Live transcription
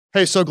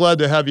Hey, so glad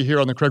to have you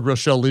here on the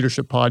Groeschel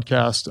Leadership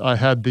Podcast. I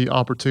had the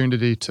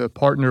opportunity to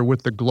partner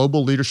with the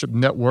Global Leadership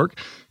Network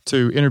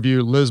to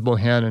interview Liz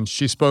Bohannon.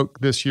 She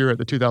spoke this year at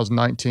the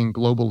 2019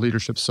 Global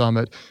Leadership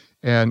Summit.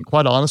 And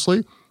quite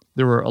honestly,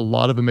 there were a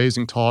lot of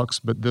amazing talks,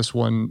 but this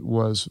one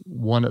was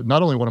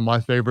not only one of my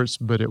favorites,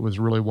 but it was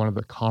really one of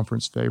the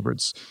conference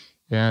favorites.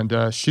 And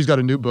she's got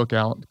a new book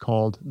out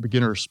called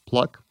Beginner's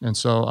Pluck. And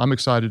so I'm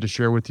excited to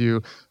share with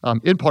you,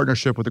 in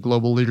partnership with the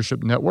Global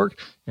Leadership Network,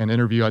 an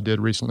interview I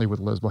did recently with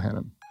Liz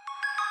Bohannon.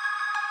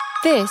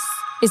 This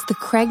is the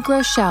Craig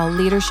Groeschel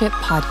Leadership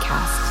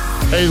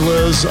Podcast. Hey,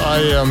 Liz, I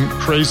am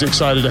crazy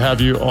excited to have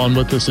you on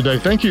with us today.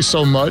 Thank you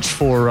so much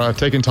for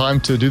taking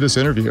time to do this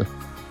interview.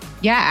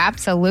 Yeah,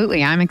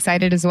 absolutely. I'm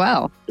excited as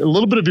well. A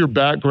little bit of your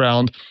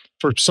background.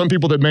 For some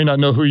people that may not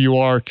know who you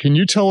are, can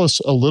you tell us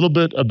a little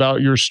bit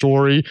about your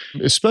story?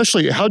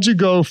 Especially, how'd you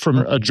go from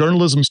a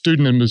journalism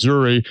student in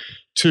Missouri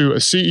to a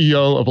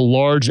CEO of a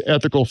large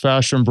ethical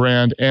fashion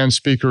brand and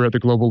speaker at the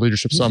Global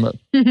Leadership Summit?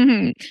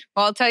 Well,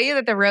 I'll tell you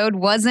that the road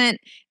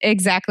wasn't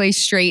exactly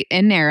straight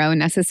and narrow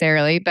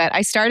necessarily, but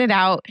I started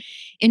out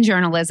in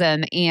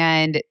journalism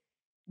and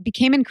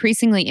became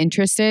increasingly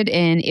interested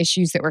in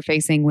issues that were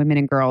facing women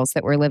and girls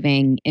that were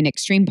living in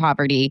extreme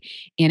poverty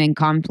and in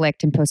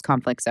conflict and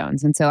post-conflict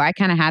zones. And so I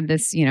kind of had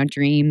this,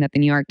 dream that the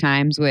New York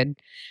Times would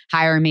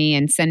hire me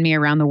and send me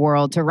around the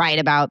world to write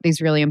about these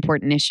really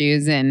important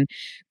issues, and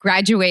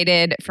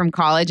graduated from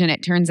college. And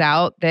it turns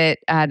out that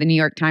the New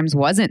York Times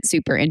wasn't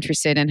super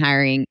interested in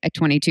hiring a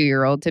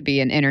 22-year-old to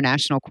be an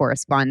international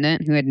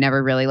correspondent who had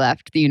never really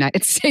left the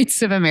United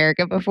States of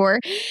America before.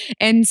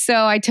 And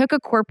so I took a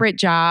corporate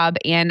job,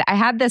 and I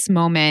had this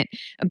moment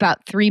about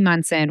 3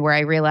 months in where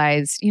I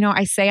realized,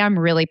 I say I'm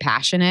really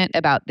passionate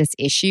about this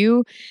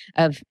issue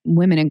of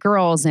women and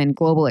girls and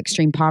global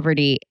extreme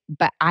poverty,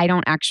 but I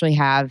don't actually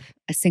have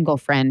a single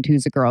friend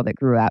who's a girl that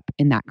grew up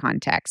in that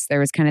context. There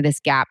was kind of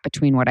this gap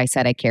between what I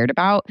said I cared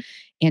about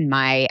in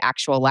my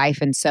actual life.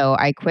 And so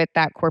I quit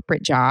that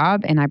corporate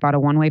job and I bought a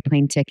one-way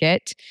plane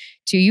ticket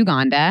to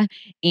Uganda.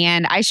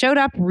 And I showed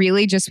up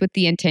really just with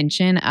the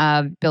intention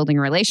of building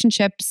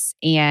relationships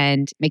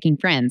and making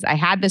friends. I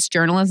had this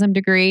journalism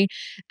degree,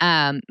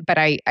 but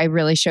I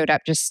really showed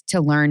up just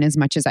to learn as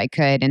much as I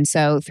could. And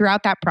so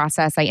throughout that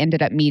process, I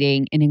ended up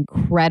meeting an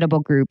incredible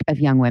group of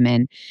young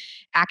women,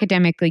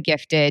 academically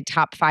gifted,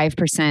 top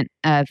 5%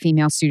 of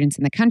female students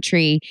in the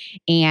country.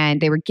 And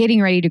they were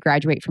getting ready to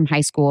graduate from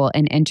high school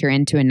and enter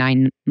into a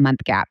 9-month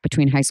gap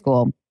between high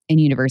school and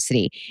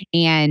university.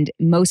 And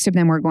most of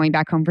them were going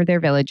back home to their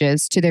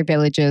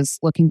villages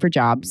looking for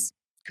jobs,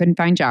 couldn't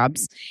find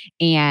jobs,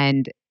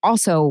 and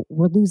also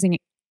were losing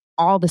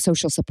all the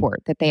social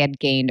support that they had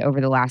gained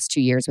over the last 2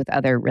 years with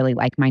other really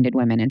like-minded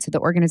women. And so the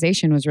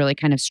organization was really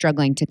kind of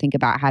struggling to think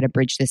about how to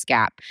bridge this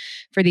gap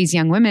for these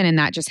young women. And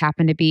that just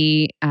happened to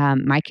be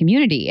my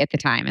community at the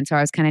time. And so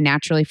I was kind of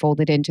naturally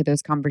folded into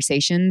those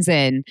conversations,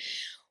 and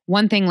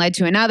one thing led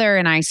to another,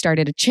 and I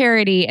started a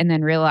charity and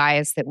then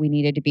realized that we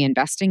needed to be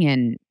investing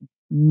in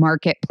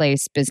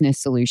marketplace business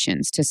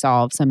solutions to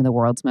solve some of the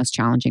world's most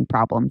challenging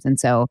problems. And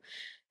so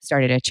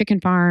started a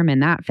chicken farm,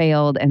 and that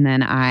failed. And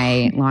then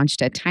I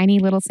launched a tiny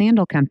little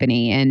sandal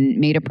company and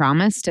made a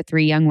promise to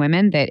 3 young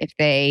women that if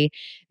they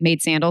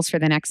made sandals for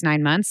the next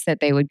 9 months, that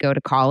they would go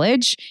to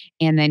college,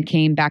 and then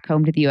came back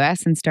home to the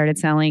US and started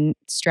selling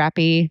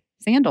strappy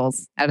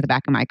sandals out of the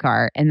back of my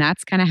car. And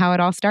that's kind of how it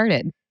all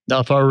started. Now,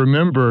 if I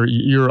remember,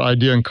 your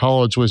idea in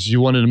college was you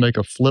wanted to make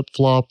a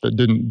flip-flop that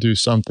didn't do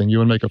something. You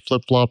want to make a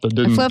flip-flop that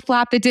didn't... A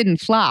flip-flop that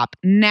didn't flop,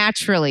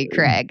 naturally,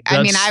 Craig.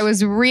 I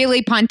was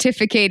really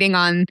pontificating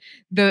on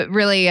the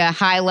really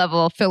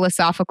high-level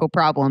philosophical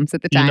problems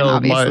at the time,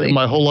 obviously.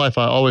 My whole life,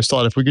 I always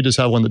thought if we could just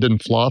have one that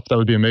didn't flop, that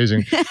would be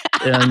amazing.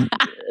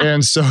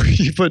 And so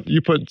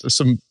you put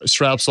some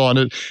straps on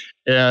it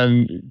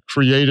and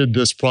created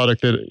this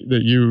product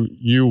that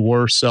you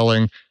were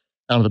selling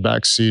out of the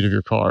back seat of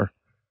your car.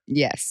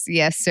 Yes,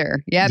 sir.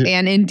 Yep.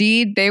 And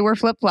indeed, they were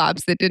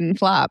flip-flops that didn't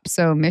flop.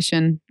 So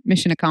mission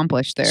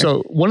accomplished there.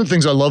 So one of the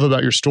things I love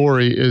about your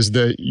story is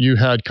that you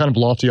had kind of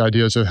lofty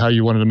ideas of how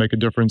you wanted to make a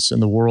difference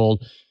in the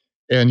world,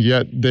 and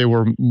yet they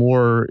were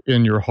more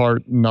in your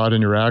heart, not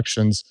in your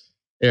actions.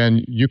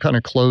 And you kind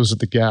of closed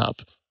the gap.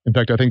 In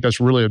fact, I think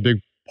that's really a big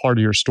part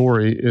of your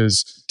story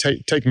is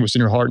taking what's in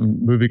your heart and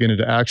moving it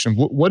into action.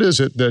 What is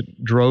it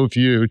that drove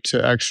you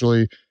to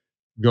actually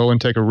go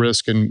and take a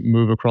risk and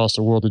move across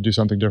the world to do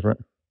something different?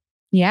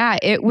 Yeah,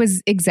 it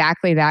was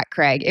exactly that,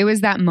 Craig. It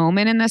was that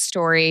moment in the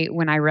story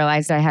when I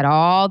realized I had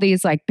all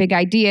these big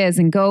ideas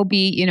and go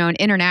be, an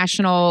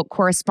international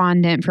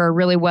correspondent for a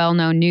really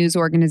well-known news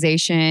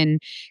organization,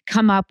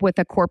 come up with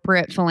a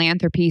corporate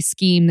philanthropy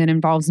scheme that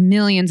involves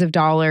millions of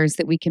dollars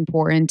that we can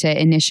pour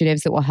into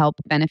initiatives that will help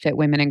benefit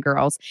women and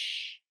girls.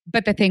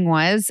 But the thing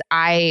was,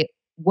 I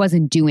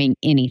wasn't doing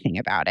anything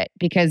about it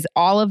because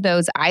all of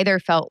those either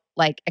felt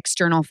like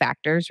external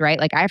factors, right?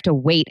 Like I have to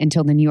wait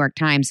until the New York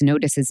Times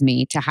notices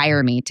me to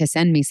hire me, to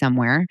send me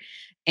somewhere.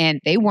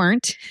 And they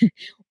weren't.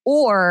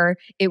 Or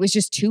it was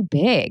just too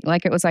big.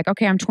 Like it was like,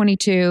 okay, I'm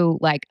 22.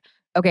 Like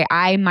okay,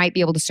 I might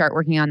be able to start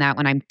working on that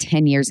when I'm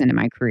 10 years into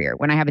my career,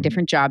 when I have a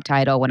different job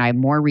title, when I have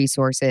more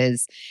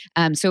resources.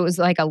 So it was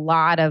like a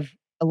lot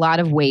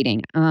of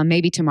waiting,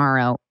 maybe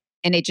tomorrow.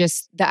 And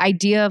the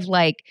idea of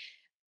like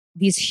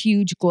these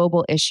huge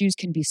global issues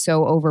can be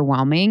so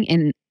overwhelming.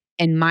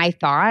 And my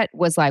thought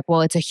was like,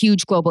 well, it's a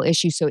huge global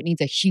issue, so it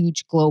needs a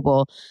huge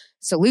global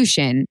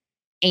solution.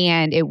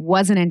 And it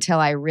wasn't until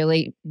I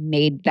really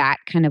made that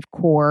kind of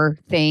core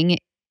thing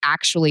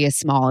actually as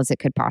small as it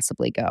could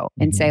possibly go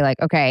and say like,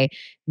 okay,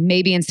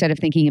 maybe instead of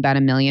thinking about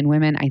 1 million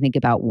women, I think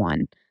about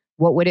one.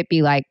 What would it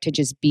be like to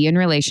just be in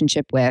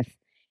relationship with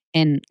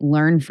and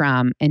learn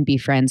from and be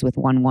friends with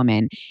one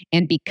woman?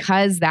 And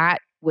because that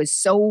was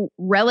so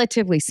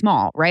relatively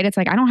small, right? It's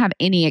like, I don't have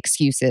any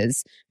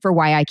excuses for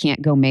why I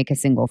can't go make a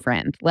single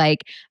friend. Like,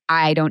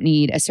 I don't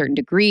need a certain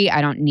degree.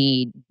 I don't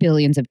need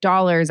billions of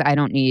dollars. I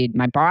don't need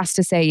my boss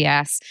to say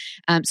yes.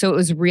 So it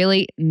was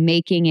really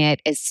making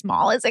it as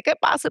small as it could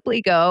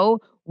possibly go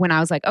when I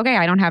was like, okay,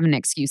 I don't have an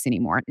excuse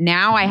anymore.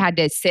 Now I had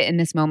to sit in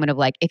this moment of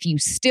like, if you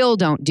still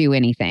don't do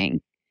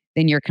anything,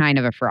 then you're kind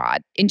of a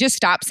fraud. And just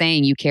stop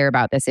saying you care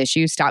about this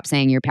issue. Stop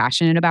saying you're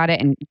passionate about it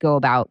and go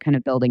about kind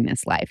of building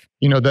this life.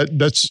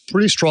 That's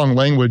pretty strong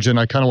language, and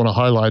I kind of want to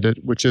highlight it,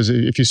 which is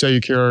if you say you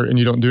care and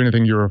you don't do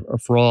anything, you're a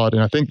fraud.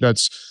 And I think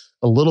that's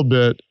a little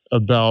bit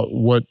about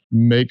what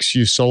makes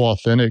you so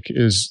authentic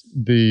is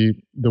the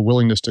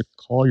willingness to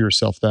call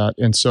yourself that.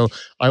 And so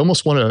I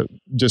almost want to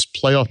just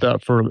play off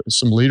that for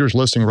some leaders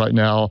listening right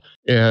now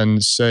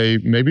and say,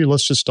 maybe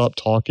let's just stop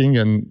talking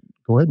and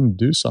go ahead and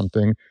do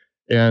something.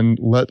 And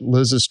let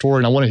Liz's story,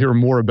 and I want to hear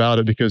more about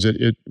it because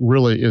it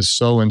really is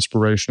so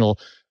inspirational.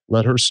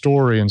 Let her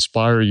story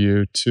inspire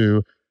you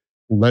to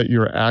let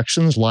your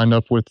actions line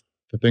up with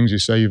the things you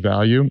say you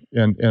value.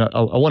 And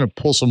I want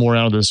to pull some more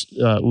out of this,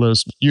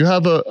 Liz. You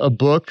have a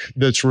book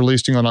that's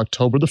releasing on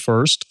October the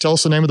 1st. Tell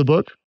us the name of the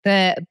book.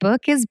 The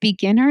book is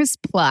Beginner's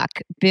Pluck,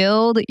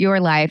 Build Your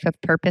Life of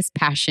Purpose,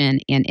 Passion,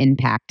 and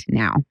Impact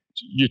Now.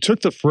 You took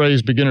the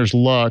phrase beginner's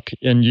luck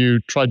and you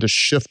tried to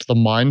shift the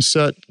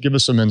mindset. Give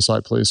us some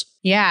insight, please.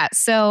 Yeah.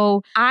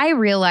 So I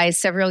realized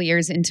several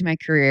years into my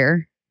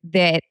career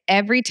that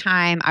every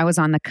time I was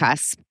on the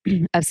cusp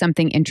of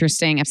something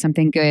interesting, of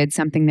something good,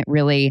 something that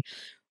really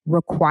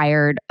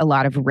required a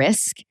lot of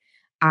risk,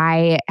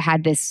 I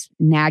had this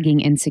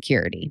nagging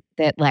insecurity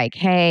that like,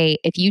 hey,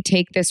 if you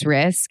take this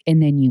risk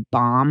and then you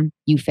bomb,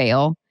 you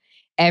fail,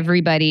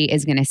 everybody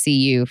is going to see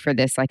you for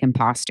this like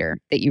imposter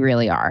that you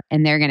really are.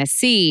 And they're going to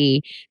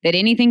see that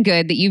anything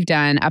good that you've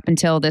done up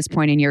until this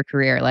point in your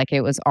career, like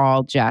it was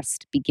all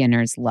just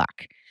beginner's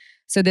luck.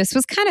 So this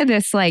was kind of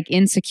this like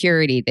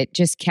insecurity that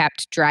just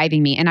kept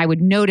driving me. And I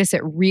would notice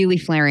it really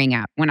flaring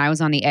up when I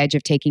was on the edge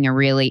of taking a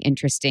really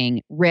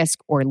interesting risk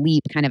or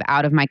leap kind of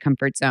out of my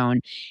comfort zone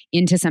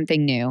into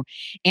something new.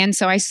 And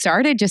so I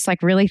started just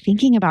like really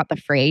thinking about the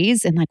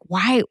phrase and like,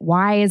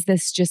 why is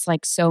this just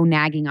like so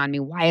nagging on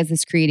me? Why is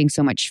this creating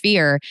so much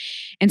fear?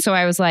 And so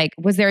I was like,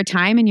 was there a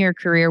time in your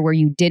career where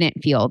you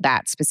didn't feel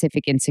that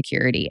specific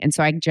insecurity? And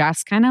so I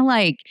just kind of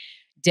like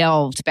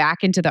delved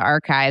back into the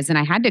archives, and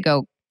I had to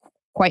go,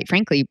 quite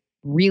frankly,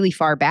 really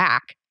far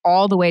back,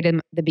 all the way to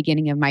the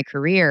beginning of my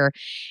career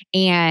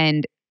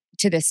and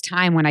to this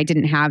time when I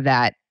didn't have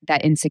that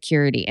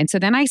insecurity. And so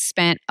then I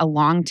spent a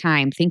long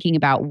time thinking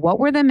about what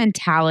were the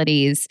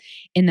mentalities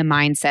in the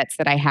mindsets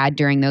that I had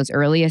during those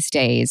earliest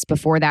days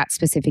before that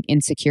specific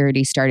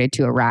insecurity started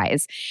to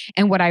arise.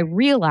 And what I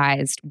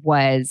realized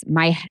was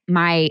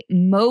my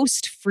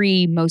most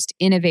free, most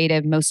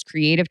innovative, most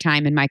creative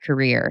time in my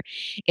career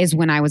is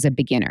when I was a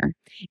beginner.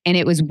 And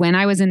it was when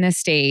I was in this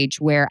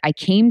stage where I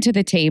came to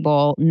the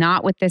table,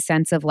 not with this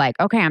sense of like,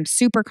 okay, I'm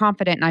super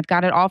confident and I've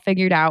got it all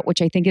figured out, which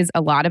I think is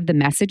a lot of the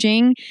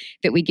messaging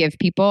that we give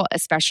people,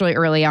 especially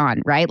early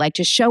on, right? Like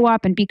just show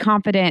up and be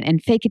confident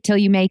and fake it till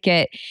you make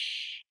it.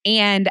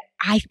 And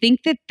I think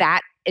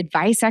that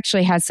advice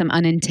actually has some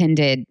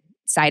unintended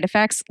side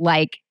effects,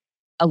 like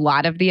a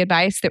lot of the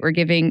advice that we're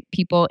giving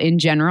people in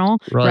general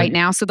right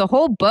now. So the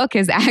whole book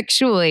is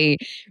actually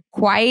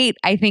quite,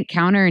 I think,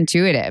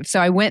 counterintuitive. So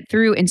I went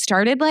through and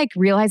started like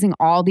realizing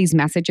all these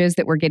messages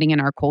that we're getting in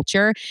our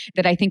culture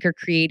that I think are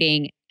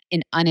creating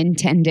an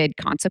unintended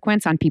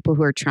consequence on people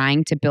who are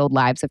trying to build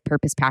lives of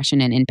purpose, passion,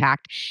 and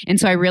impact. And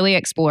so I really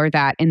explore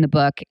that in the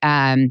book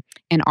and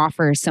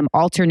offer some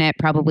alternate,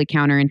 probably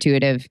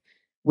counterintuitive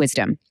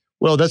wisdom.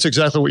 Well, that's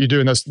exactly what you do.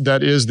 And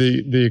that is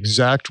the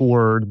exact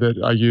word that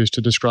I use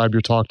to describe your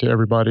talk to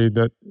everybody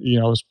that,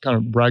 I was kind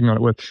of bragging on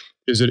it with,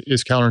 is it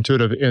is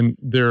counterintuitive. And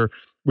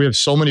we have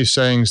so many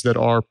sayings that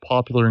are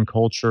popular in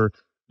culture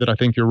that I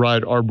think you're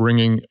right, are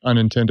bringing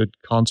unintended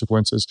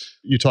consequences.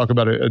 You talk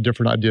about a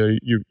different idea.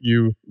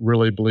 You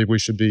really believe we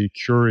should be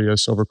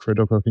curious over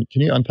critical.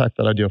 Can you unpack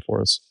that idea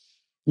for us?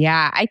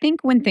 Yeah, I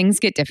think when things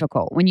get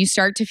difficult, when you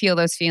start to feel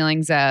those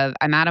feelings of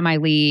I'm out of my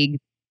league,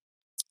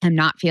 I'm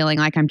not feeling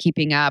like I'm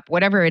keeping up,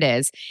 whatever it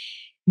is,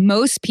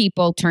 most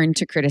people turn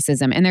to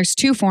criticism, and there's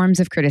two forms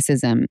of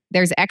criticism.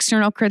 There's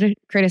external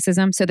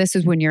criticism. So this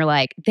is when you're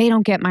like, they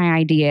don't get my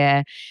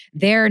idea.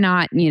 They're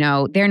not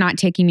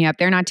taking me up.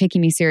 They're not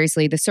taking me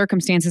seriously. The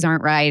circumstances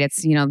aren't right.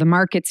 It's, the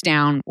market's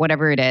down,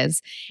 whatever it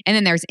is. And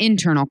then there's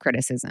internal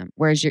criticism,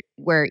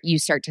 where you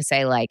start to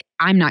say like,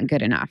 I'm not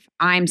good enough.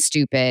 I'm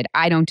stupid.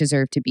 I don't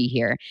deserve to be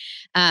here.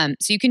 So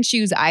you can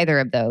choose either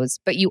of those,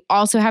 but you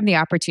also have the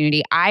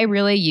opportunity. I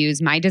really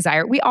use my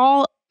desire.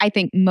 I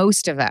think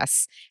most of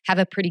us have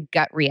a pretty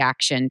gut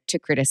reaction to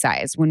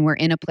criticize when we're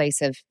in a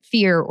place of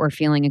fear or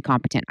feeling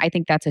incompetent. I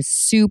think that's a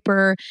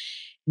super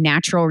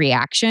natural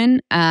reaction,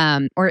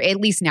 or at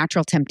least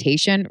natural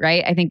temptation,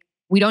 right? I think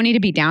we don't need to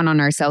be down on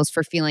ourselves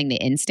for feeling the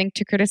instinct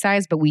to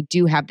criticize, but we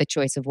do have the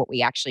choice of what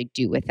we actually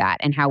do with that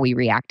and how we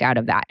react out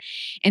of that.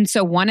 And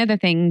so one of the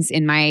things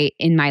in my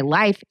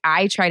life,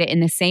 I try to, in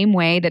the same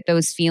way that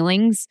those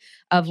feelings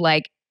of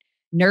like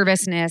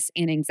nervousness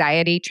and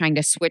anxiety, trying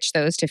to switch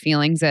those to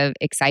feelings of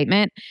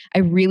excitement, I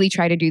really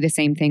try to do the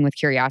same thing with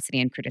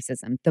curiosity and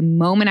criticism. The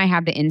moment I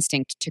have the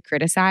instinct to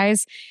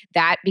criticize,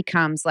 that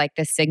becomes like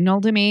the signal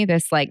to me,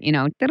 this like,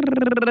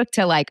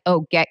 to like,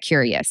 oh, get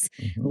curious,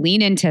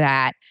 lean into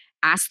that.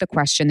 Ask the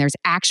question. There's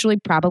actually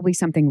probably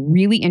something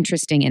really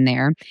interesting in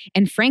there.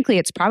 And frankly,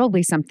 it's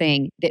probably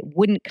something that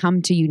wouldn't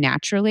come to you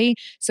naturally.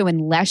 So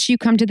unless you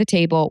come to the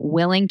table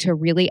willing to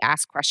really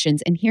ask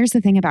questions, and here's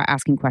the thing about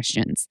asking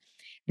questions.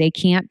 They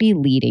can't be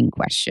leading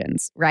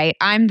questions, right?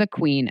 I'm the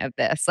queen of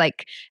this,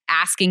 like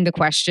asking the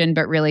question,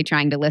 but really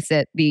trying to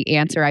elicit the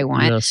answer I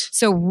want. Yes.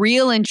 So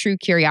real and true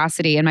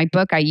curiosity. In my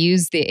book, I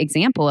use the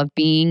example of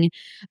being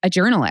a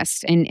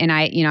journalist, and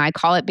I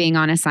call it being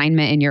on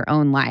assignment in your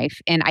own life.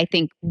 And I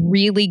think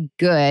really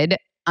good,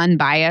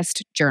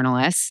 unbiased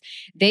journalists,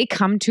 they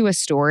come to a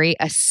story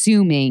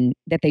assuming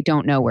that they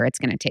don't know where it's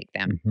going to take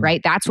them,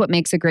 right? That's what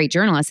makes a great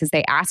journalist, is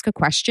they ask a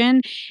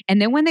question,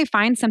 and then when they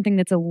find something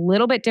that's a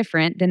little bit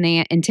different than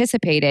they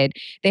anticipated,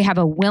 they have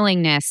a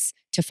willingness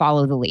to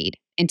follow the lead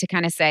and to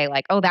kind of say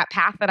like, oh, that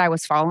path that I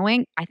was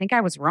following, I think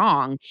I was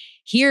wrong.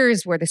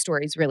 Here's where the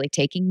story is really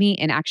taking me,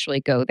 and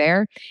actually go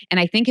there. And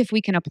I think if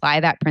we can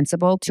apply that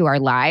principle to our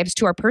lives,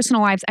 to our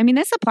personal lives, I mean,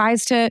 this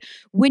applies to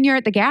when you're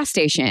at the gas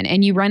station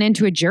and you run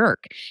into a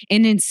jerk.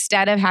 And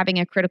instead of having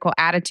a critical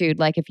attitude,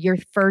 like if your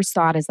first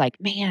thought is like,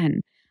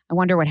 man, I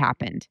wonder what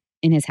happened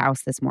in his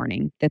house this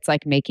morning that's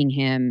like making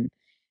him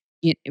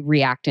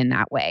react in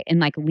that way,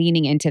 and like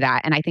leaning into that.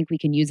 And I think we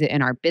can use it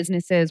in our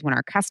businesses when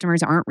our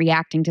customers aren't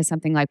reacting to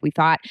something like we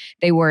thought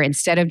they were.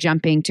 Instead of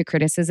jumping to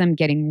criticism,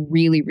 getting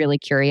really, really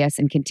curious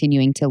and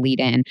continuing to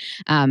lead in,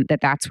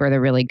 that's where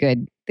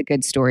the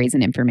good stories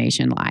and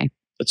information lie.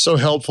 It's so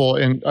helpful.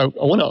 And I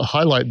want to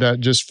highlight that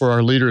just for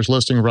our leaders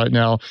listening right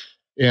now,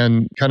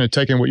 and kind of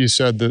taking what you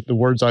said, the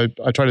words I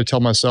try to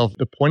tell myself,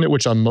 the point at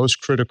which I'm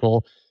most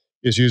critical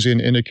is usually an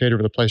indicator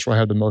of the place where I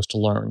have the most to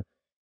learn.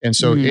 And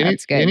so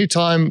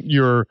anytime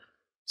you're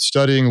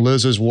studying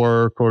Liz's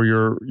work, or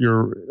you're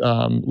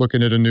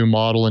looking at a new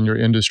model in your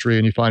industry,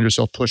 and you find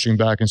yourself pushing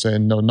back and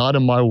saying, no, not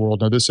in my world.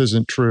 No, this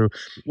isn't true.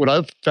 What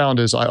I've found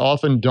is I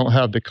often don't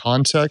have the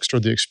context or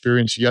the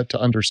experience yet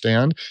to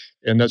understand.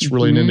 And that's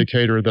really an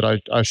indicator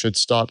that I should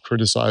stop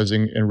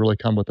criticizing and really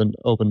come with an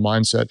open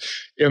mindset.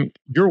 And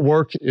your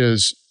work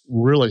is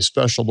really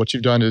special. What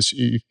you've done is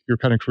you're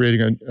kind of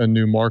creating a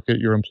new market.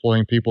 You're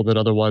employing people that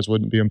otherwise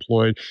wouldn't be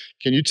employed.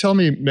 Can you tell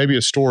me maybe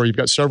a story? You've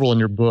got several in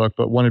your book,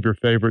 but one of your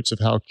favorites of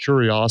how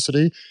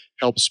curiosity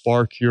helped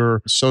spark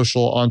your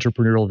social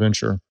entrepreneurial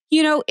venture.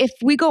 If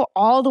we go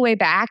all the way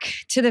back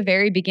to the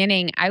very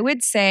beginning, I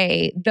would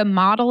say the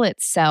model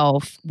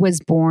itself was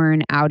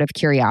born out of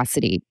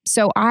curiosity.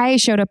 So I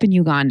showed up in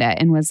Uganda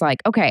and was like,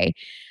 okay,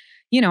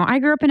 I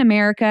grew up in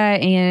America,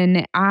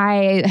 and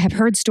I have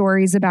heard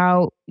stories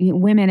about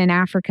women in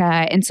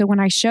Africa. And so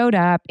when I showed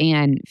up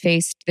and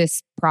faced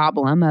this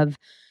problem of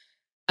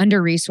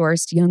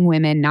under-resourced young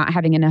women not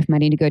having enough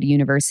money to go to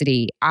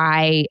university,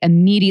 I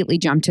immediately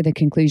jumped to the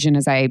conclusion,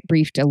 as I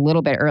briefed a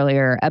little bit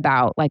earlier,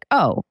 about like,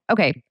 oh,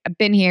 okay, I've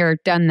been here,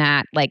 done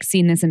that, like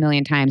seen this a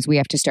million times. We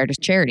have to start a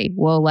charity.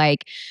 We'll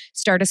like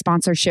start a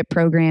sponsorship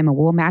program, and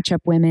we'll match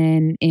up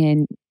women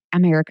in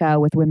America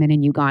with women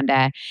in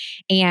Uganda.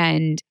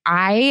 And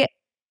I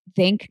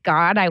thank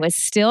God I was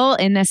still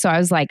in this. So I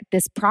was like,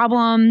 this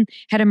problem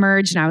had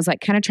emerged, and I was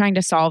like kind of trying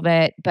to solve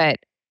it. But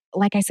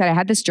like I said, I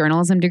had this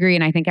journalism degree,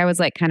 and I think I was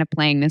like kind of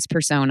playing this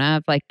persona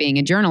of like being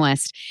a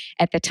journalist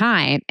at the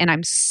time. And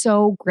I'm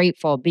so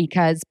grateful,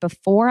 because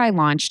before I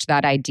launched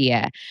that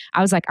idea,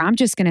 I was like, I'm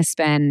just going to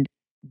spend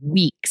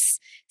weeks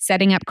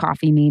setting up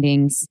coffee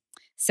meetings,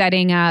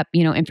 setting up,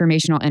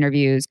 informational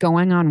interviews,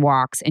 going on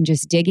walks, and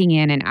just digging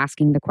in and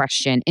asking the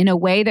question in a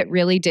way that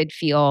really did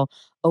feel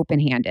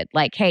open-handed.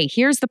 Like, hey,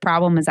 here's the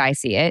problem as I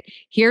see it.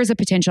 Here's a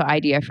potential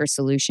idea for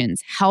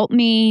solutions. Help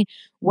me.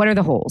 What are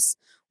the holes?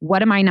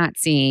 What am I not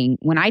seeing?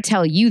 When I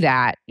tell you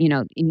that,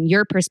 in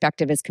your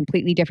perspective is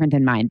completely different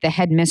than mine. The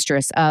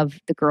headmistress of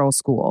the girls'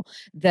 school,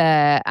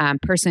 the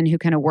person who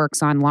kind of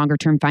works on longer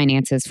term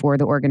finances for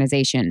the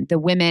organization, the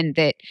women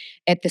that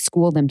at the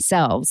school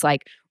themselves,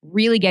 like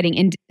really getting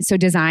into. So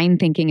design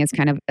thinking is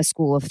kind of a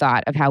school of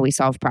thought of how we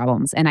solve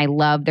problems. And I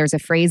love, there's a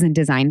phrase in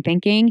design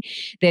thinking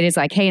that is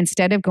like, hey,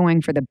 instead of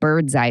going for the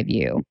bird's eye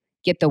view,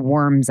 get the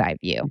worm's eye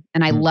view.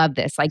 And I love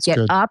this, like get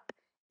up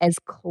as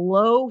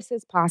close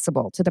as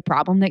possible to the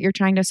problem that you're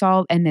trying to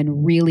solve and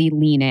then really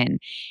lean in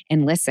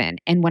and listen.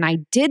 And when I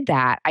did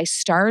that, I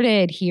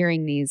started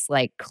hearing these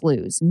like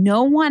clues.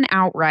 No one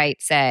outright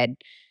said,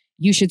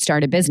 you should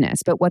start a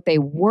business. But what they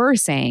were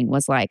saying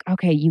was like,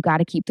 okay, you got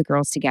to keep the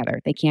girls together.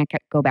 They can't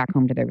go back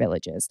home to their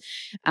villages.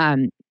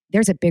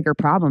 There's a bigger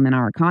problem in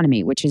our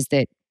economy, which is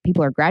that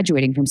people are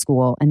graduating from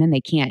school and then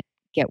they can't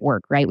get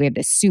work, right? We have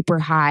this super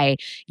high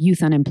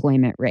youth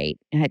unemployment rate.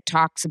 And it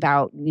talks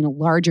about,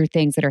 larger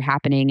things that are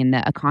happening in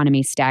the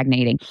economy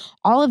stagnating.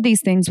 All of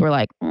these things were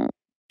like,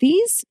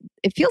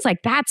 it feels like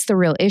that's the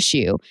real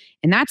issue.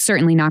 And that's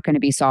certainly not going to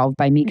be solved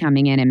by me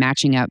coming in and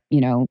matching up,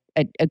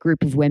 a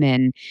group of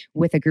women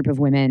with a group of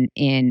women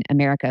in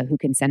America who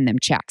can send them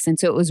checks. And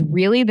so it was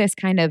really this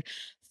kind of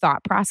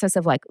thought process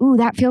of like, ooh,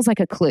 that feels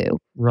like a clue.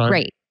 Right.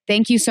 Great.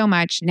 Thank you so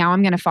much. Now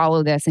I'm going to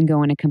follow this and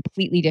go in a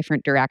completely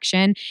different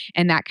direction.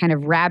 And that kind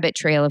of rabbit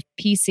trail of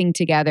piecing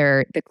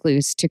together the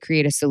clues to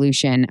create a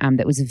solution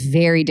that was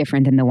very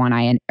different than the one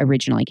I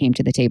originally came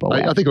to the table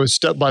with. I think it was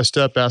step by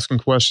step, asking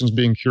questions,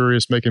 being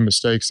curious, making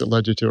mistakes that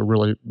led you to a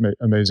really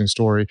amazing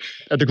story.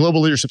 At the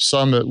Global Leadership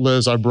Summit,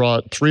 Liz, I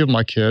brought 3 of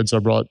my kids. I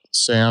brought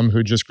Sam,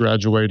 who just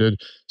graduated,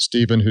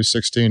 Stephen, who's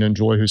 16, and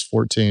Joy, who's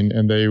 14,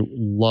 and they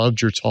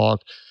loved your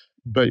talk.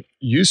 But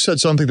you said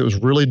something that was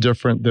really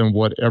different than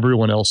what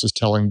everyone else is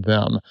telling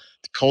them.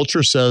 The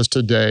culture says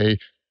today,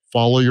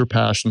 follow your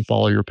passion,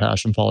 follow your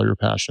passion, follow your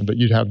passion, but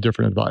you'd have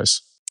different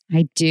advice.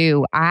 I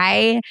do.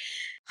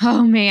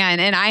 Oh man.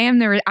 And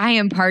I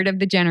am part of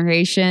the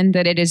generation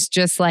that it is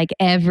just like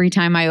every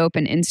time I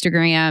open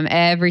Instagram,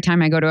 every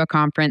time I go to a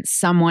conference,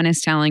 someone is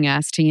telling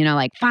us to,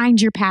 like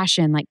find your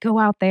passion, like go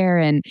out there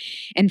and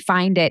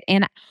find it.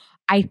 And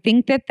I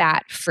think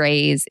that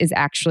phrase is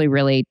actually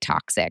really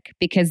toxic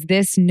because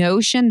this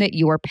notion that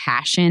your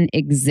passion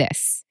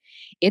exists,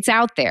 it's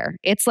out there.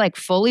 It's like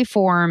fully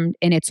formed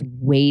and it's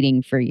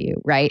waiting for you,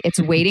 right?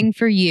 It's waiting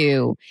for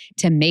you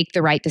to make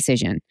the right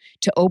decision,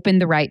 to open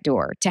the right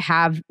door, to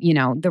have,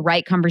 the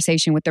right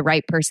conversation with the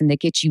right person that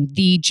gets you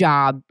the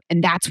job.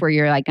 And that's where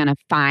you're like going to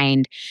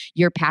find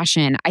your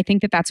passion. I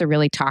think that that's a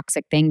really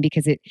toxic thing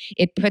because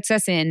it puts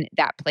us in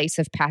that place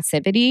of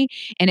passivity.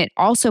 And it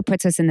also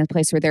puts us in the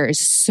place where there is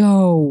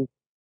so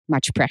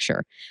much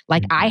pressure.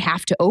 Like I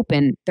have to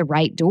open the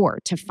right door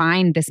to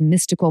find this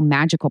mystical,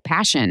 magical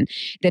passion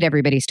that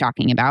everybody's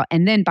talking about.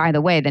 And then, by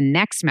the way, the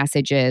next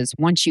message is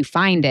once you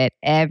find it,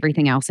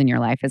 everything else in your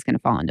life is going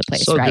to fall into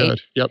place, so right?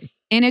 Good. Yep.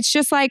 And it's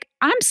just like,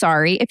 I'm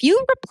sorry, if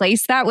you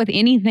replace that with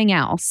anything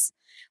else,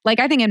 like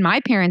I think in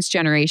my parents'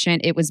 generation,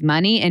 it was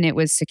money and it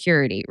was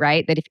security,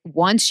 right? That if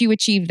once you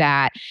achieve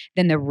that,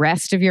 then the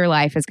rest of your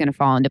life is going to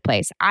fall into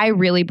place. I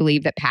really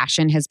believe that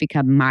passion has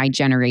become my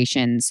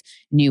generation's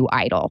new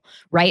idol,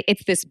 right?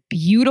 It's this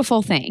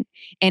beautiful thing.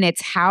 And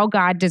it's how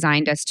God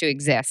designed us to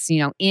exist,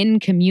 in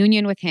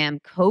communion with Him,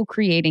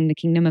 co-creating the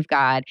kingdom of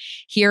God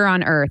here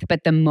on earth.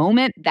 But the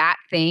moment that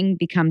thing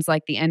becomes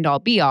like the end all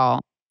be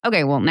all,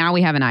 okay, well, now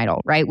we have an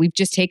idol, right? We've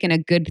just taken a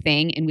good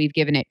thing and we've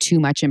given it too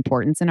much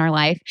importance in our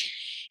life.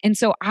 And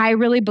so I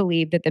really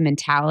believe that the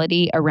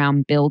mentality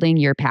around building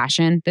your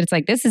passion, that it's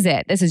like, this is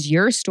it. This is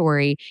your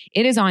story.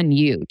 It is on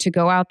you to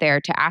go out there,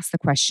 to ask the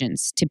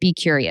questions, to be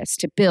curious,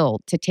 to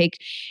build, to take,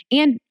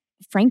 and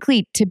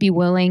frankly, to be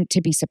willing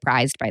to be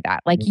surprised by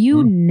that. Like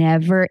you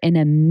never in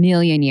a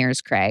million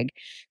years, Craig,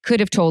 could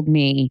have told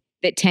me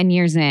that 10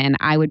 years in,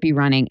 I would be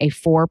running a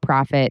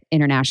for-profit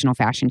international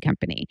fashion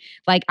company.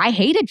 Like I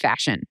hated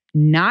fashion,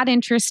 not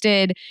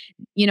interested.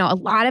 A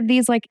lot of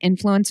these like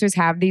influencers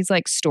have these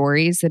like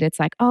stories that it's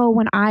like, oh,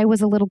 when I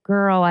was a little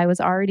girl, I was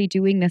already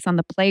doing this on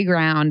the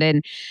playground.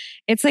 And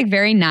it's like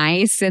very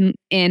nice.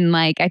 And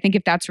like, I think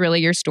if that's really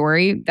your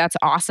story, that's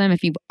awesome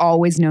if you've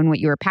always known what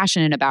you were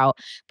passionate about.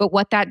 But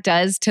what that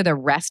does to the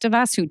rest of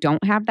us who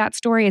don't have that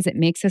story is it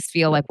makes us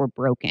feel like we're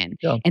broken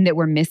and that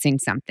we're missing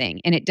something.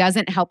 And it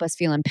doesn't help us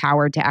feel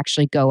empowered to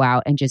actually go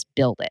out and just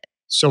build it.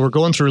 So we're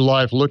going through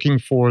life looking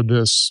for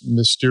this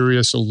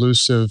mysterious,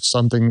 elusive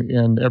something,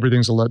 and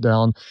everything's a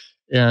letdown,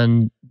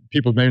 and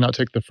people may not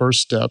take the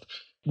first step.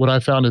 What I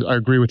found is, I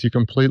agree with you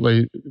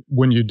completely.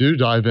 When you do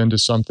dive into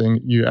something,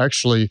 you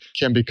actually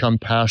can become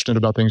passionate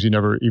about things you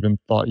never even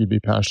thought you'd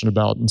be passionate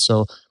about. And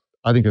so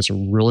I think it's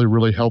a really,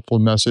 really helpful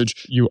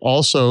message. You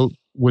also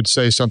would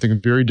say something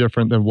very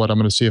different than what I'm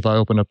going to see if I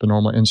open up the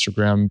normal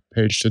Instagram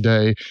page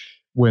today.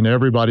 When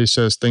everybody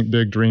says, think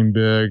big, dream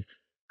big,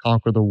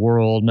 conquer the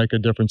world, make a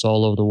difference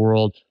all over the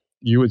world,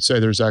 you would say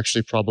there's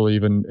actually probably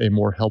even a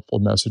more helpful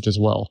message as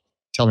well.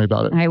 Tell me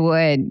about it. I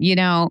would.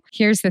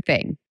 Here's the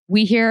thing.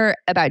 We hear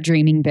about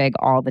dreaming big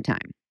all the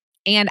time.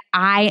 And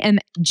I am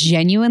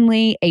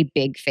genuinely a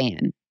big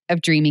fan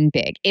of dreaming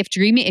big. If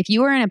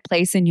you are in a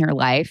place in your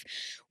life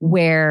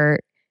where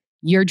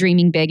you're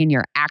dreaming big and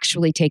you're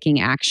actually taking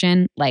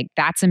action, like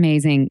that's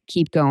amazing.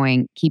 Keep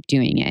going, keep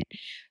doing it.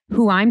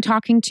 Who I'm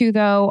talking to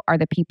though are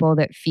the people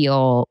that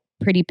feel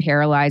pretty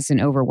paralyzed and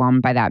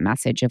overwhelmed by that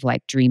message of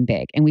like dream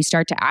big. And we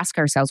start to ask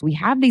ourselves, we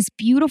have these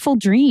beautiful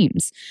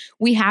dreams.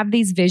 We have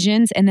these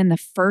visions. And then the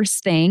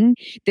first thing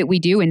that we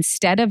do,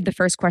 instead of the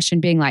first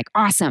question being like,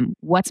 awesome,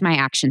 what's my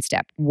action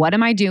step? What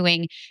am I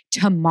doing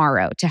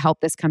tomorrow to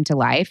help this come to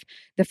life?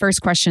 The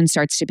first question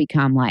starts to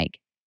become like,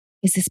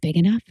 is this big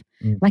enough?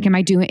 Like,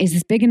 is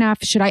this big enough?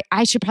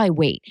 I should probably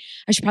wait.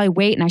 I should probably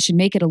wait and I should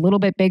make it a little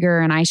bit bigger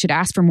and I should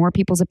ask for more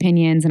people's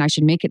opinions and I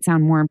should make it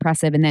sound more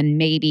impressive. And then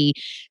maybe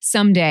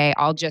someday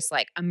I'll just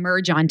like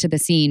emerge onto the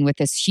scene with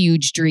this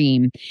huge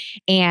dream.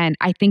 And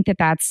I think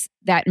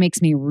that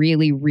makes me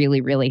really,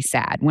 really, really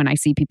sad when I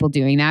see people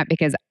doing that,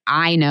 because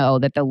I know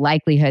that the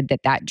likelihood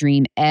that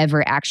dream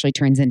ever actually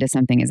turns into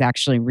something is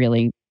actually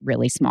really,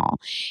 really small.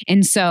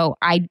 And so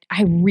I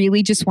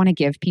really just want to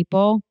give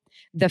people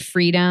the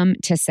freedom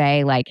to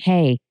say like,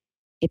 hey,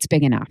 it's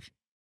big enough.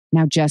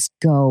 Now just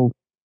go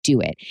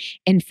do it.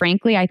 And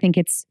frankly, I think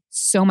it's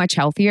so much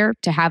healthier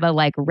to have a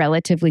like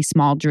relatively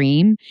small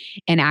dream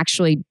and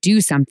actually do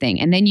something.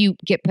 And then you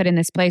get put in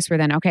this place where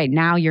then, okay,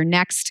 now your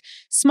next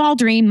small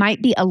dream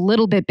might be a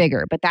little bit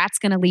bigger, but that's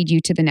going to lead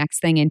you to the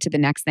next thing, into the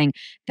next thing.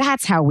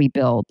 That's how we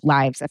build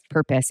lives of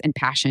purpose and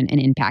passion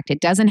and impact. It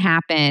doesn't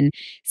happen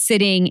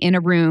sitting in a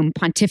room,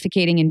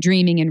 pontificating and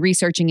dreaming and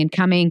researching and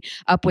coming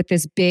up with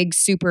this big,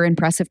 super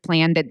impressive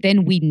plan that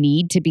then we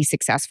need to be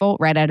successful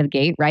right out of the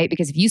gate, right?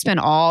 Because if you spend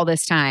all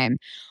this time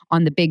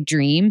on the big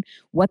dream,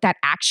 what that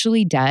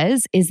actually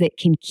does is it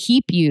can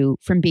keep you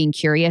from being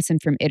curious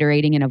and from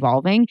iterating and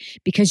evolving,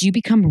 because you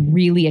become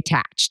really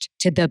attached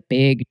to the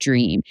big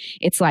dream.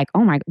 It's like,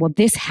 oh my, well,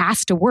 this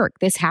has to work.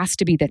 This has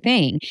to be the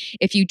thing.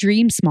 If you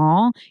dream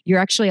small, you're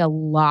actually a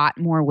lot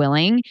more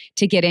willing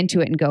to get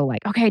into it and go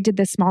like, okay, I did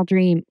this small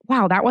dream.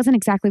 Wow, that wasn't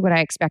exactly what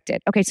I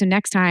expected. Okay, so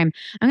next time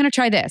I'm going to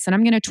try this and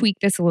I'm going to tweak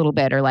this a little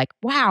bit, or like,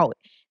 wow,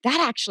 that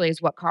actually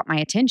is what caught my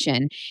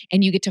attention.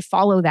 And you get to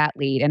follow that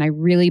lead. And I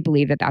really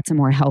believe that that's a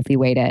more healthy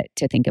way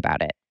to think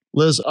about it.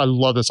 Liz, I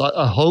love this.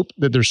 I hope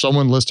that there's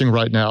someone listening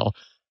right now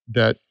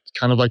that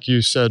kind of like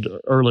you said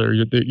earlier,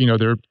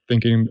 they're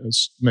thinking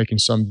making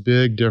some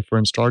big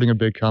difference, starting a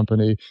big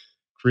company,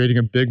 creating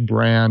a big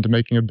brand,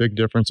 making a big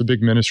difference, a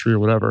big ministry or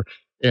whatever,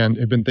 and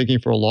have been thinking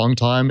for a long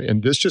time.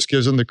 And this just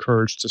gives them the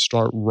courage to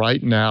start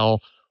right now,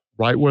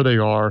 right where they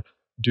are,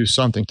 do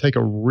something, take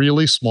a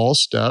really small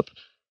step,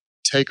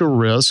 take a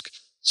risk,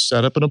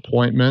 set up an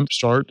appointment,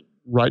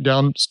 write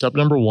down step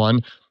number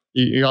one.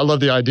 I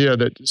love the idea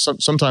that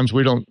sometimes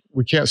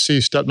we can't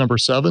see step number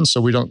 7, so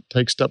we don't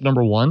take step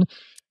number 1.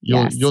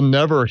 You'll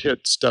never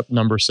hit step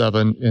number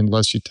 7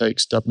 unless you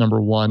take step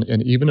number 1.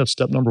 And even if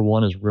step number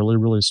 1 is really,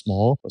 really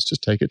small, let's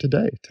just take it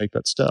today. Take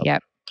that step.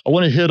 Yep. I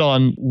want to hit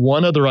on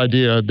one other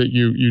idea that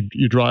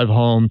you drive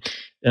home.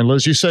 And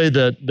Liz, you say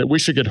that we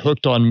should get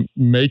hooked on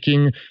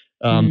making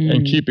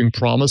and keeping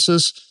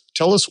promises.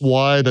 Tell us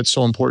why that's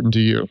so important to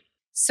you.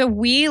 So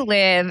we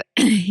live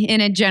in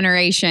a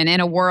generation,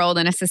 in a world,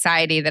 in a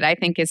society that I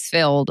think is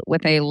filled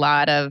with a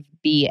lot of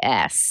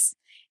BS.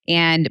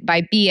 And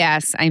by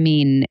BS, I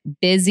mean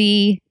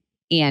busy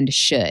and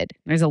should.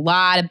 There's a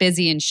lot of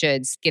busy and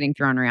shoulds getting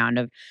thrown around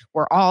of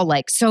we're all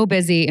like so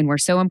busy and we're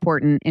so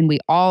important. And we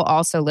all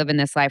also live in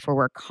this life where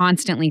we're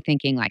constantly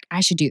thinking like,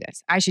 I should do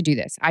this. I should do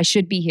this. I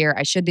should be here.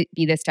 I should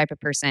be this type of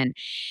person.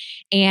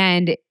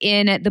 And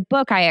in the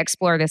book, I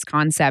explore this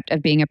concept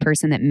of being a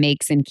person that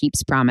makes and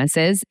keeps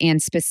promises,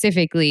 and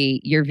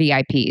specifically your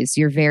VIPs,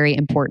 your very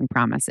important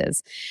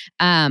promises.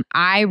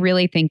 I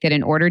really think that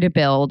in order to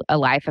build a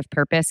life of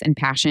purpose and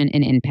passion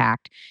and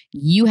impact,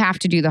 you have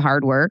to do the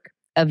hard work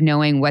of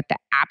knowing what the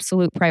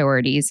absolute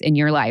priorities in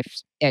your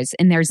life is.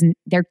 And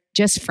there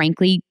just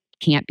frankly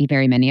can't be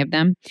very many of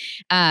them.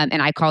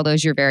 And I call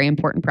those your very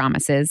important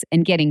promises,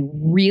 and getting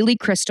really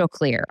crystal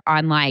clear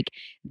on like,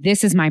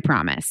 this is my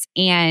promise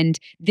and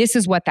this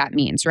is what that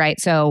means, right?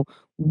 So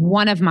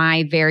one of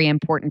my very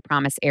important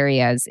promise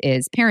areas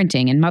is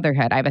parenting and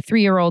motherhood. I have a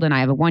 3-year-old and I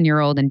have a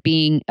 1-year-old, and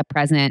being a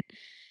present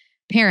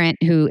parent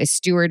who is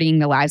stewarding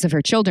the lives of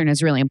her children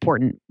is really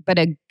important. But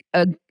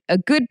a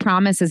good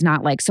promise is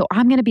not like, so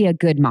I'm going to be a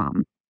good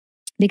mom.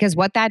 Because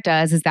what that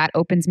does is that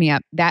opens me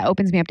up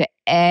to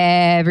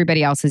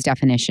everybody else's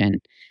definition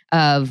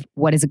of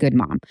what is a good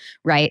mom,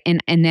 right?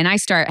 And then I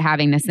start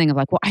having this thing of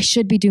like, well, I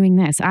should be doing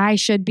this. I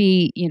should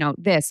be,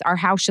 this. Our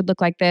house should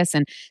look like this.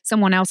 And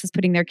someone else is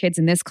putting their kids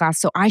in this class,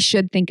 so I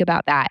should think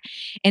about that.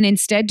 And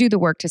instead do the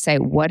work to say,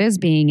 what does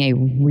being a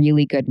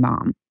really good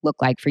mom look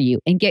like for you?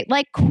 And get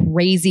like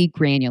crazy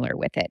granular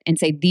with it and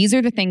say, these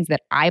are the things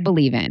that I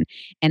believe in.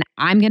 And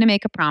I'm going to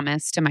make a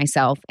promise to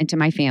myself and to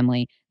my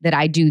family that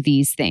I do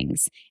these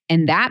things.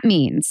 And that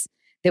means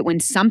that when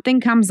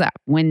something comes up,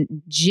 when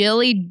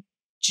Jilly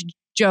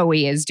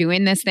Joey is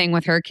doing this thing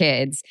with her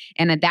kids.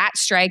 And that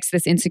strikes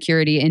this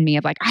insecurity in me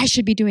of like, I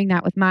should be doing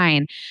that with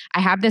mine.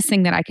 I have this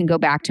thing that I can go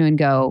back to and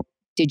go,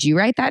 did you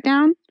write that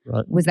down?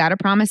 Right. Was that a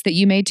promise that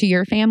you made to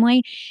your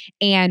family?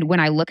 And when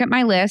I look at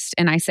my list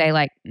and I say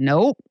like,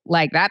 nope,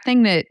 like that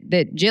thing that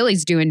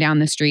Jilly's doing down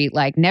the street,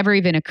 like never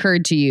even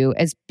occurred to you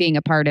as being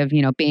a part of,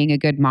 being a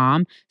good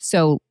mom.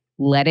 So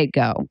let it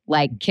go.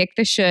 Like kick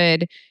the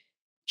shit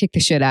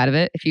out of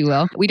it, if you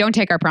will. We don't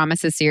take our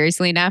promises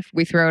seriously enough.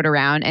 We throw it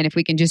around. And if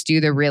we can just do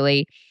the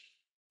really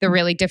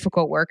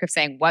difficult work of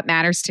saying what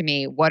matters to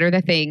me, what are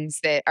the things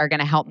that are going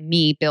to help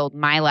me build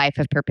my life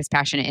of purpose,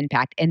 passion, and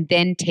impact, and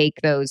then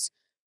take those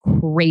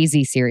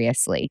crazy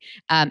seriously,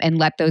 and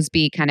let those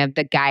be kind of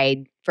the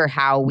guide for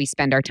how we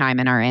spend our time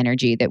and our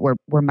energy, that we're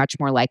much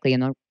more likely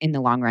in the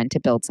long run to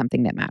build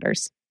something that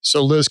matters.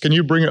 So Liz, can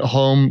you bring it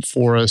home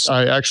for us?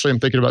 I actually am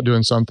thinking about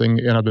doing something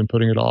and I've been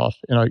putting it off.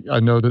 And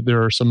I know that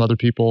there are some other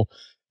people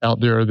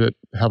out there that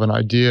have an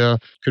idea.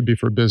 It could be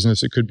for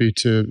business. It could be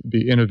to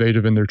be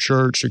innovative in their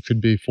church. It could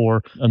be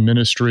for a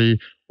ministry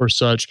or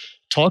such.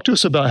 Talk to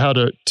us about how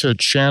to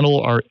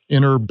channel our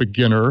inner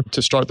beginner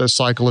to start that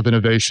cycle of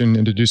innovation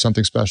and to do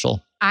something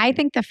special. I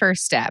think the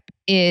first step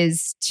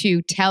is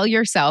to tell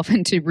yourself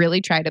and to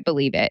really try to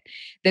believe it,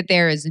 that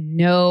there is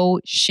no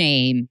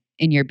shame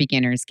in your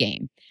beginner's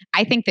game.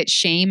 I think that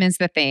shame is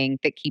the thing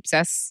that keeps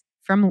us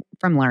from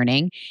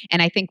learning.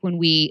 And I think when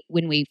we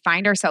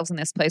find ourselves in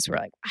this place where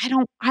we're like,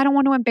 I don't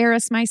want to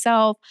embarrass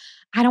myself.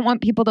 I don't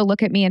want people to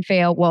look at me and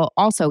fail. Well,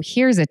 also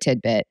here's a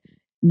tidbit.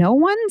 No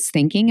one's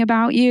thinking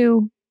about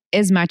you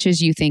as much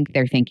as you think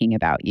they're thinking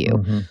about you.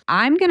 Mm-hmm.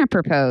 I'm going to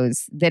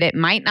propose that it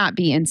might not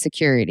be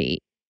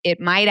insecurity. It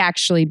might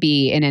actually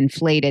be an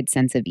inflated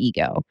sense of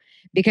ego.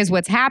 Because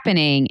what's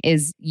happening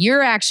is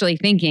you're actually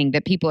thinking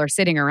that people are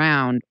sitting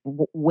around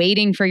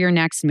waiting for your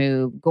next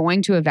move,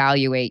 going to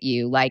evaluate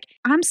you. Like,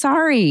 I'm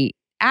sorry.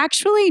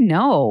 Actually,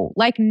 no.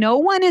 Like, no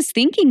one is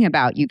thinking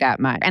about you that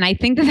much. And I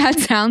think that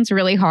sounds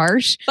really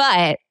harsh.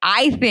 But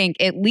I think,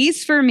 at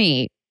least for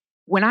me,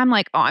 when I'm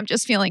like, oh, I'm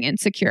just feeling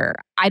insecure,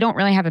 I don't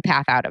really have a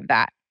path out of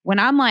that. When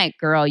I'm like,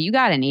 girl, you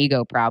got an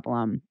ego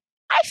problem,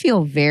 I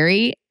feel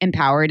very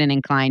empowered and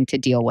inclined to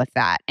deal with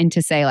that and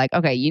to say like,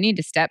 okay, you need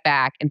to step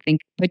back and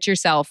put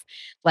yourself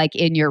like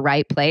in your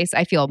right place.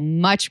 I feel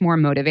much more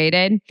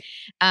motivated.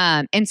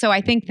 And so I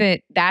think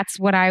that that's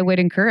what I would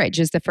encourage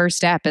is the first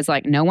step is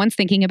like, no one's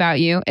thinking about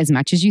you as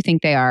much as you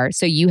think they are.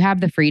 So you have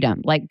the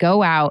freedom, like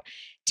go out,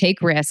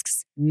 take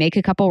risks, make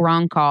a couple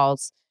wrong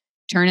calls,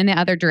 turn in the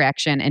other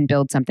direction and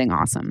build something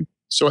awesome.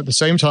 So at the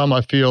same time,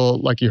 I feel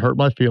like you hurt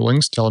my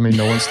feelings, telling me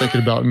no one's thinking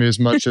about me as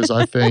much as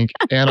I think,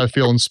 and I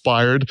feel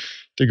inspired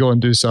to go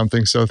and do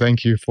something. So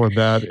thank you for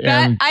that.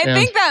 I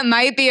think that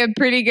might be a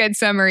pretty good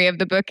summary of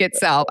the book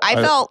itself. I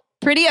felt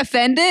pretty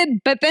offended,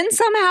 but then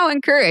somehow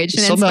encouraged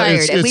and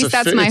inspired. At least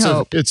that's my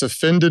hope. It's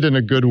offended in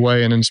a good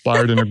way and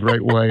inspired in a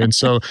great way. And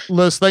so,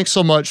 Liz, thanks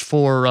so much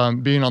for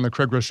being on the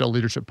Craig Groeschel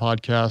Leadership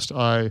Podcast.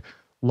 I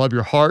love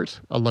your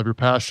heart. I love your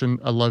passion.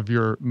 I love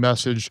your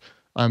message.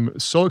 I'm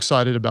so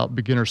excited about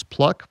Beginner's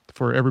Pluck.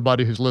 For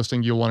everybody who's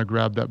listening, you'll want to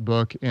grab that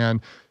book. And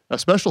a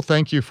special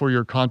thank you for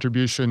your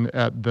contribution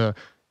at the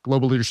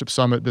Global Leadership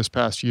Summit this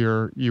past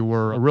year. You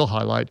were a real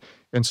highlight.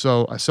 And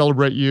so I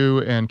celebrate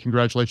you and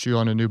congratulate you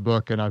on a new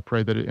book. And I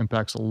pray that it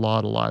impacts a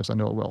lot of lives. I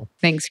know it will.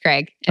 Thanks,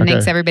 Craig. And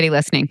thanks everybody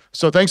listening.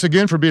 So thanks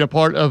again for being a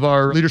part of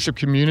our leadership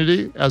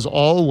community. As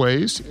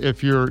always,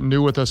 if you're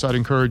new with us, I'd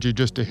encourage you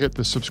just to hit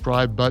the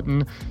subscribe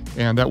button.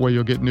 And that way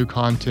you'll get new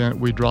content.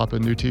 We drop a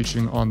new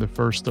teaching on the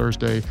first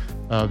Thursday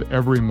of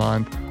every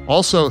month.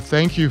 Also,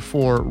 thank you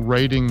for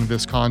rating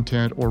this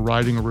content or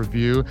writing a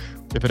review.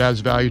 If it adds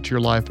value to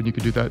your life and you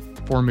could do that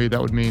for me,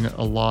 that would mean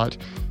a lot.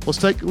 Let's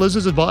take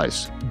Liz's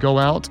advice. Go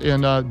out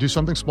and do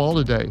something small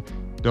today.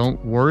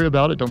 Don't worry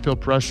about it. Don't feel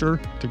pressure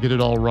to get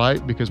it all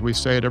right, because we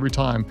say it every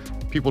time.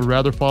 People would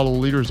rather follow a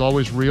leader who's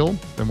always real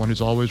than one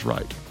who's always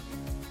right.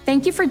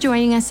 Thank you for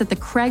joining us at the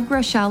Craig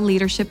Groeschel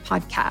Leadership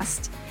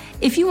Podcast.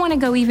 If you want to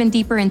go even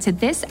deeper into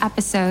this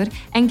episode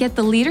and get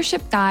the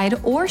leadership guide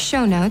or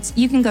show notes,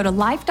 you can go to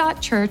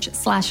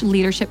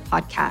life.church/leadership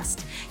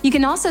podcast. You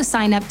can also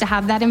sign up to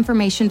have that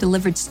information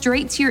delivered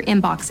straight to your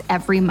inbox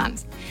every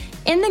month.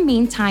 In the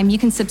meantime, you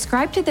can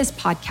subscribe to this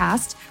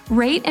podcast,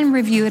 rate and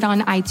review it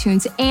on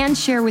iTunes, and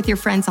share with your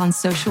friends on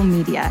social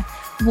media.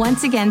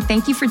 Once again,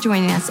 thank you for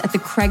joining us at the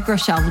Craig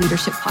Groeschel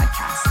Leadership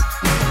Podcast.